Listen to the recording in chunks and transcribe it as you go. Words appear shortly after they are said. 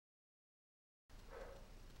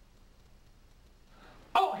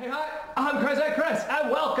Hey, hi, I'm Chris, and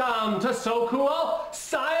welcome to So Cool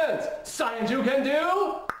Science! Science you can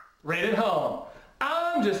do right at home.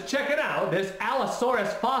 I'm just checking out this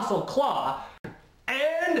Allosaurus fossil claw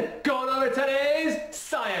and going over today's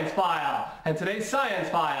science file. And today's science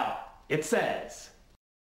file, it says,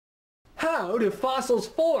 how do fossils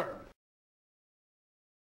form?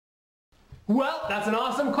 Well, that's an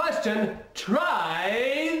awesome question.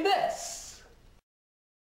 Try this.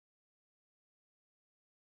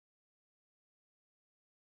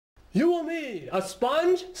 You will need a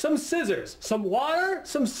sponge, some scissors, some water,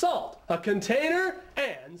 some salt, a container,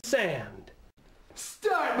 and sand.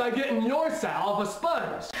 Start by getting yourself a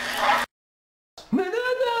sponge. No,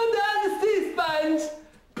 the sea sponge.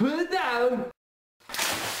 Put it down.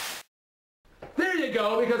 There you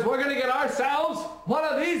go, because we're going to get ourselves one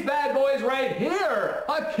of these bad boys right here,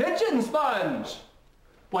 a kitchen sponge.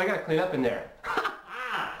 Boy, I got to clean up in there.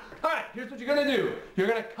 Alright, here's what you're going to do. You're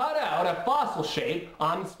going to cut out a fossil shape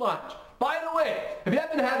on the sponge. By the way, if you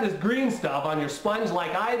happen to have this green stuff on your sponge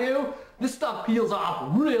like I do, this stuff peels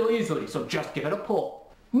off real easily, so just give it a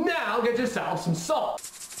pull. Now get yourself some salt.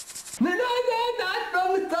 No, not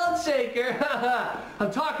from the salt shaker.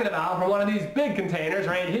 I'm talking about from one of these big containers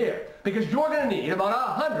right here, because you're going to need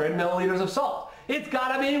about 100 milliliters of salt. It's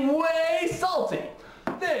got to be way salty.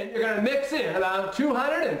 Then you're going to mix in about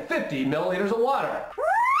 250 milliliters of water.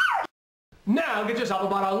 Now get yourself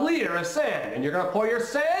about 1 liter of sand, and you're going to pour your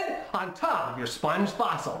sand on top of your sponge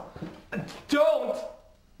fossil. Don't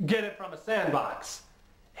get it from a sandbox.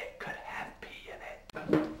 It could have pee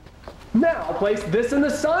in it. Now place this in the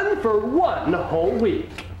sun for 1 whole week.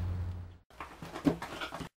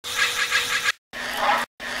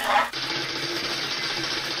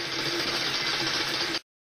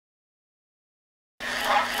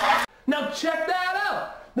 Now check that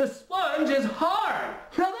out! The sponge is hard!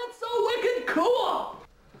 Now that's so wicked cool!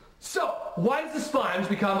 So, why does the sponge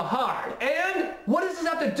become hard? And what does this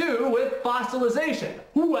have to do with fossilization?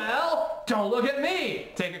 Well, don't look at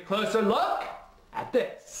me! Take a closer look at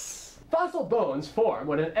this. Fossil bones form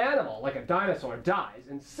when an animal, like a dinosaur, dies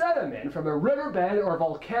and sediment from a riverbed or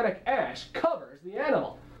volcanic ash covers the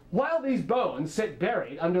animal. While these bones sit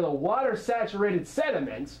buried under the water-saturated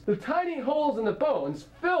sediments, the tiny holes in the bones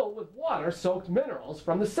fill with water-soaked minerals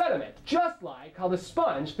from the sediment, just like how the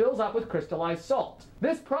sponge fills up with crystallized salt.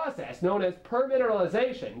 This process, known as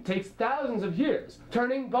permineralization, takes thousands of years,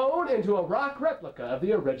 turning bone into a rock replica of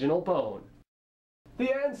the original bone.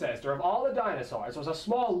 The ancestor of all the dinosaurs was a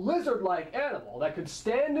small lizard-like animal that could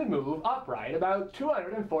stand and move upright about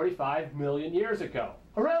 245 million years ago.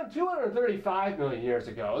 Around 235 million years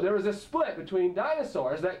ago, there was a split between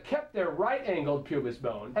dinosaurs that kept their right-angled pubis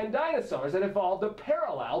bone and dinosaurs that evolved a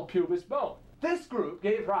parallel pubis bone. This group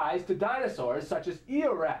gave rise to dinosaurs such as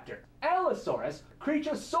Eoraptor, Allosaurus,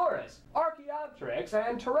 Creachosaurus, Archaeopteryx,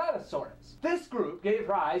 and Tyrannosaurus. This group gave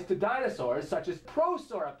rise to dinosaurs such as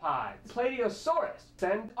Prosauropods, Plateosaurus,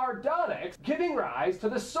 and Ardonyx, giving rise to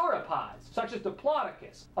the sauropods such as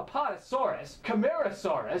Diplodocus, Apatosaurus,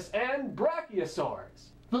 Camarasaurus, and Brachiosaurs.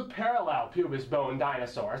 The parallel pubis bone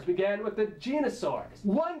dinosaurs began with the Dinosaurs,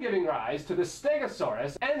 one giving rise to the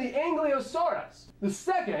Stegosaurus and the Ankylosaurus, the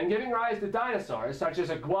second giving rise to dinosaurs such as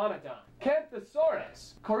Iguanodon,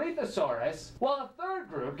 Camptosaurus, Corythosaurus, while a third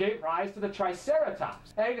group gave rise to the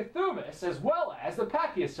Triceratops, Agathumus, as well as the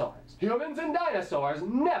Pachyosaurs. Humans and dinosaurs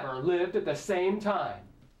never lived at the same time.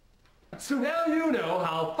 So now you know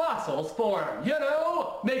how fossils form. You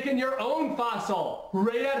know, making your own fossil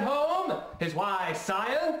right at home is why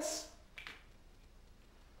science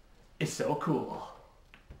is so cool.